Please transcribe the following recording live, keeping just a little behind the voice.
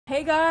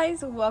Hey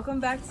guys,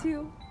 welcome back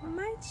to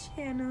my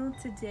channel.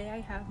 Today I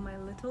have my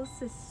little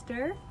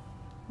sister,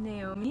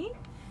 Naomi,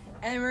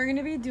 and we're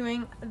gonna be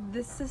doing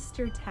the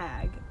sister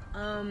tag.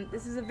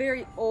 This is a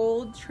very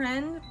old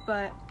trend,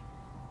 but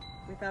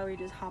we thought we'd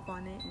just hop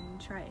on it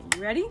and try it.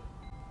 You ready?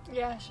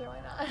 Yeah, sure,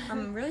 why not?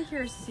 I'm really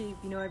curious to see if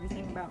you know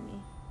everything about me.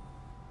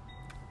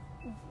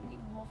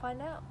 We'll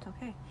find out.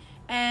 Okay.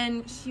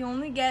 And she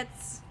only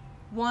gets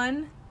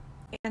one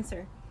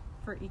answer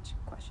for each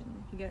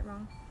question. If you get it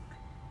wrong,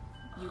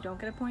 you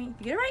don't get a point.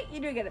 If you get it right, you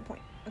do get a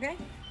point. Okay?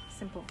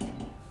 Simple.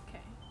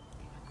 Okay.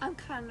 I'm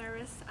kind of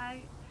nervous.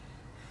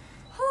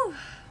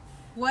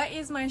 What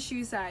is my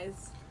shoe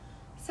size?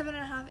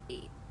 7.5,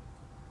 8.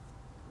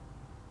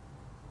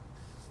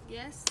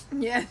 Yes?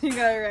 Yeah, you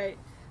got it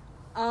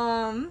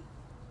right.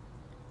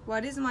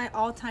 What is my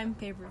all-time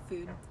favorite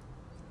food?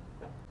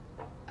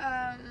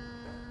 Oh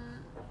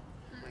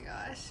my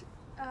gosh.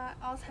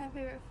 All-time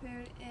favorite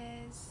food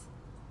is...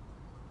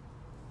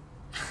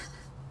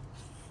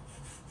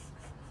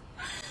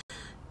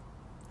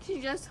 She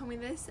just told me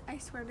this. I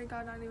swear to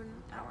God, not even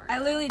an hour. I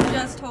literally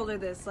just told her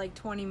this like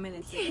 20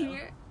 minutes ago.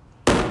 Your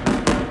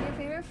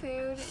favorite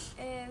food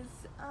is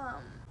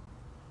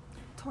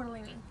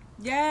tortellini.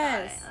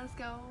 Yes. Got it. Let's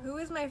go. Who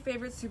is my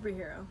favorite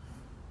superhero?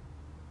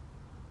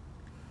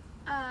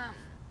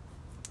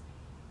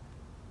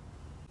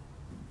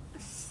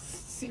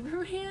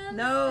 Superman?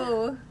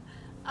 No.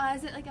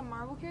 Is it like a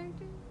Marvel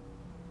character?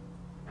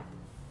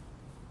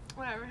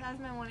 Whatever, that's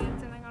my one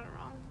answer and I got it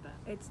wrong. But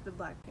It's the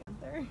Black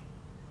Panther.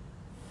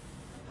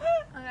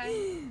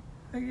 okay.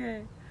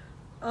 Okay.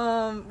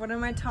 What are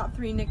my top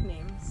 3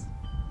 nicknames?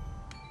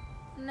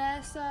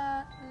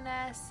 Nessa,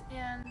 Ness,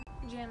 and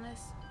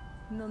Janice.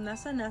 No,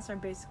 Nessa and Ness are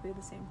basically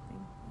the same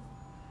thing.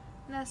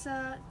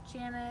 Nessa,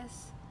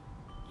 Janice,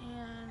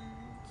 and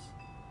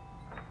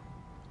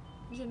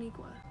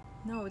Janiqua.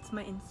 No, it's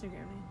my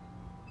Instagram name.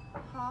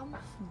 Hobbs.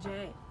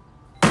 Jay.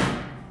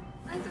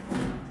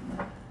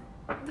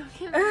 Don't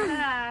get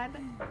mad.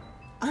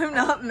 I'm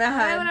not Okay,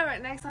 mad. whatever.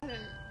 Next question.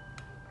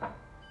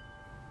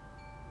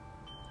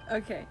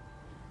 Okay.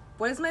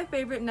 What is my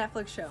favorite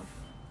Netflix show?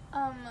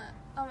 Oh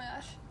my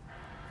gosh.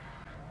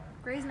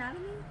 Grey's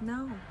Anatomy?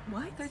 No.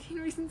 What? 13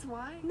 Reasons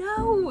Why?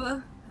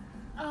 No.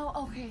 Oh,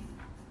 okay.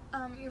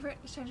 Your favorite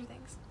Stranger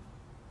Things?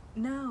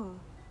 No.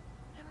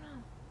 I don't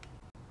know.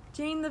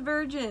 Jane the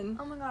Virgin.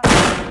 Oh my god.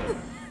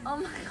 Oh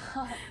my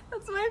god.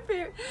 That's my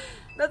favorite.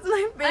 That's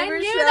my favorite I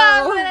knew show.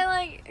 that, but I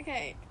like.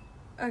 Okay.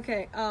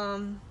 Okay.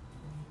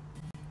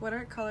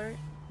 What color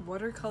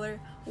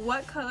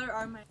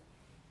are my?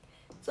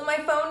 So my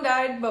phone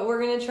died, but we're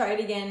gonna try it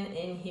again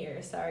in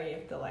here. Sorry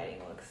if the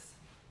lighting looks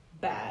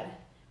bad.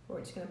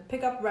 We're just gonna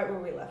pick up right where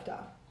we left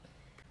off.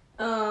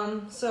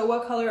 So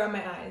what color are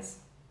my eyes?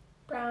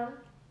 Brown.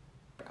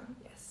 Brown.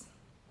 Yes.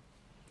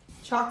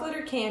 Chocolate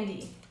or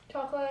candy?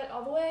 Chocolate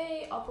all the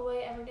way,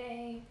 every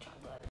day.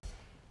 Chocolate.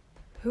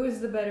 Who is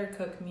the better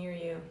cook, me or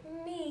you?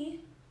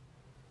 Me.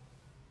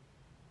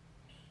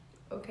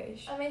 Okay.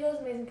 I made those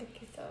amazing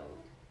cookies, so.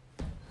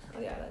 Oh,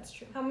 yeah, that's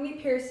true. How many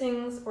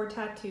piercings or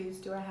tattoos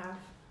do I have?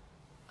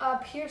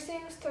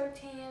 Piercings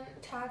 13,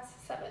 tats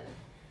 7.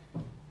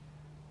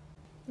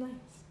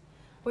 Nice.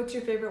 What's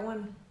your favorite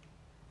one?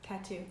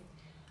 Tattoo.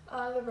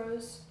 The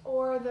rose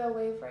or the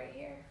wave right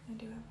here. I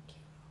do have a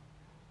cute.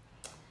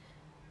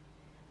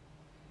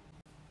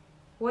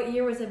 What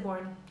year was I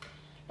born?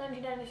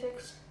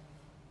 1996.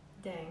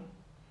 Dang.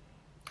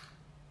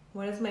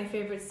 What is my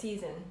favorite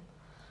season?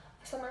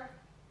 Summer.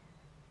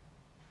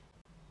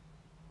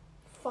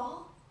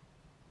 Fall.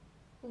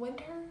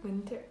 Winter.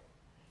 Winter.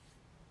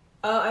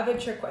 Oh, I have a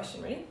trick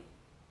question. Ready?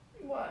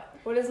 What?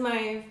 What is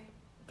my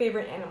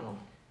favorite animal?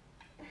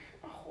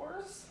 A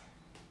horse.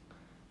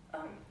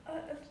 A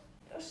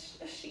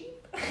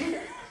sheep.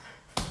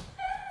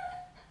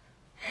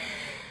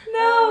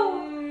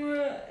 No.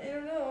 I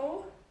don't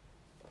know.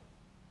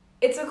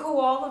 It's a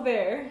koala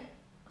bear.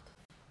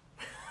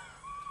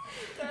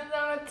 Turns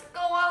out it's a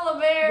koala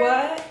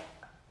bear.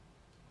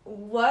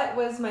 What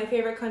was my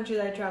favorite country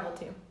that I traveled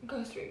to?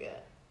 Costa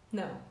Rica.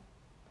 No.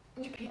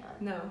 Japan.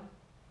 No.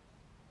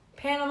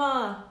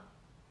 Panama.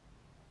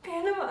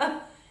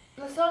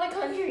 That's not a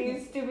country, you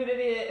stupid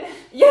idiot.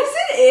 Yes,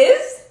 it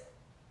is.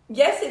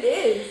 Yes, it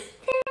is.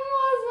 Panama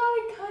is not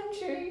a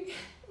country.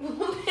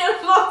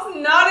 Panama's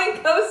not in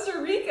Costa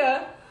Rica.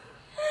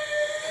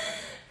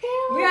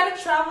 Panama. We had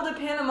to travel to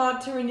Panama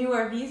to renew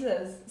our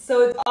visas,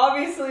 so it's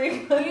obviously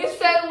a country. You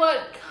said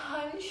what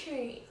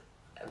country?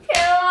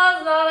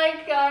 Panama's not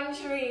a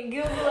country.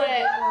 Google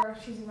it. Or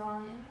she's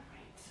wrong.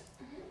 Right.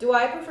 Do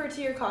I prefer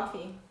tea or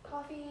coffee?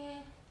 Coffee.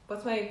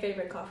 What's my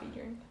favorite coffee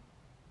drink?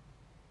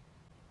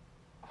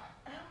 I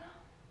don't know.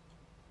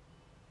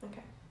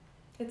 Okay.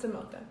 It's a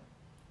mocha.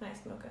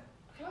 Nice mocha.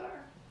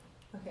 Whatever.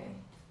 Okay.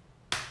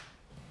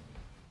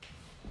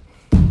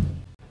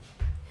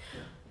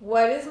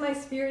 What is my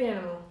spirit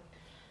animal?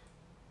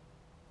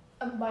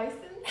 A bison?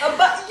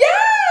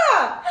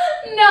 Yeah!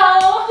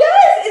 No!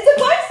 Yes, it's a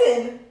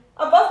bison!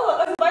 A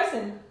buffalo is a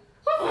bison.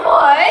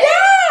 What?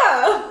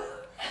 Yeah!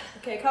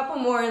 Okay, a couple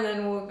more and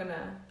then we're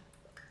gonna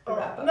to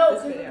wrap up No,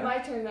 this because video. it's my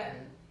turn then.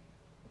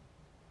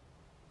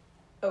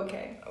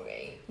 Okay.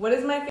 Okay. What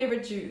is my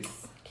favorite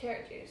juice?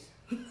 Carrot juice.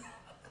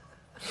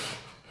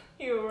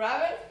 You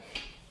rabbit?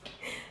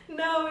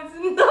 No, it's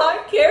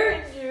not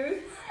carrot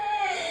juice.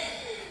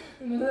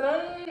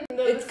 It's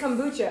It's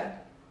kombucha.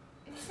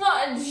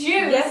 not a juice.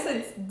 Yes,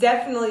 it's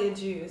definitely a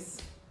juice.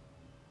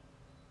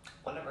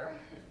 Whatever.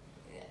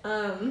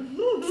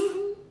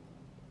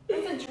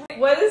 It's a drink.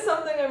 What is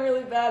something I'm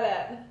really bad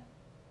at?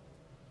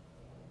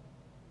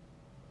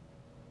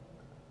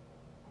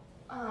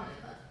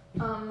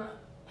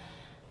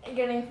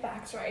 Getting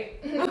facts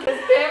right. Because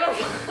Panama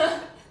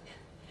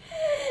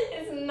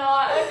is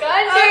not a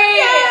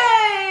country.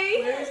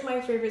 Okay. Where's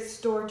my favorite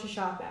store to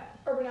shop at?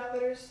 Urban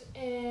Outfitters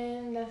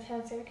in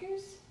downtown Santa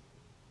Cruz.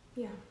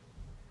 Yeah.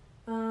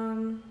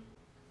 Ooh,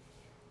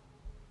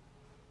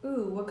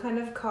 what kind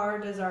of car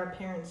does our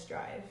parents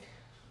drive?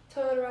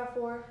 Toyota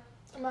RAV4.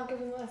 I'm not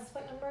giving the license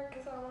plate number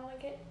because I don't want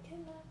to get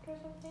kidnapped or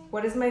something.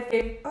 What is my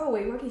favorite? Oh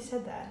wait, we already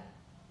said that.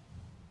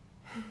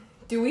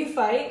 Do we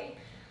fight?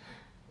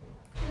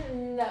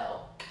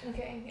 No.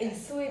 Okay.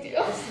 Yes, we do.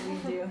 Yes,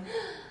 we do.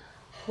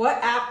 What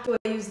app do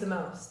I use the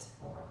most?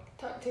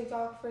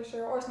 TikTok for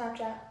sure, or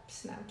Snapchat.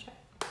 Snapchat.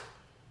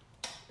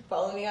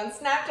 Follow me on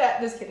Snapchat.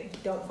 Just kidding.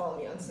 Don't follow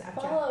me on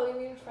Snapchat. Follow, you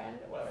mean friend,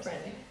 or whatever.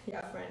 Friend.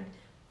 Yeah,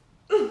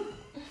 friend.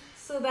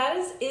 So that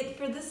is it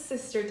for the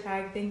sister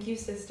tag. Thank you,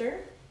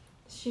 sister.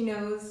 She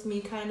knows me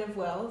kind of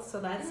well,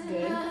 so that's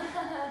good.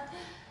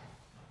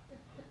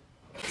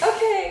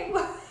 Okay.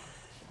 Ow,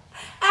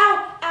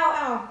 ow,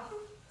 ow.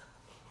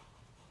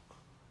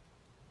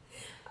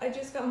 I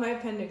just got my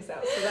appendix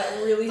out, so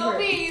that really hurt.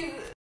 Sophie,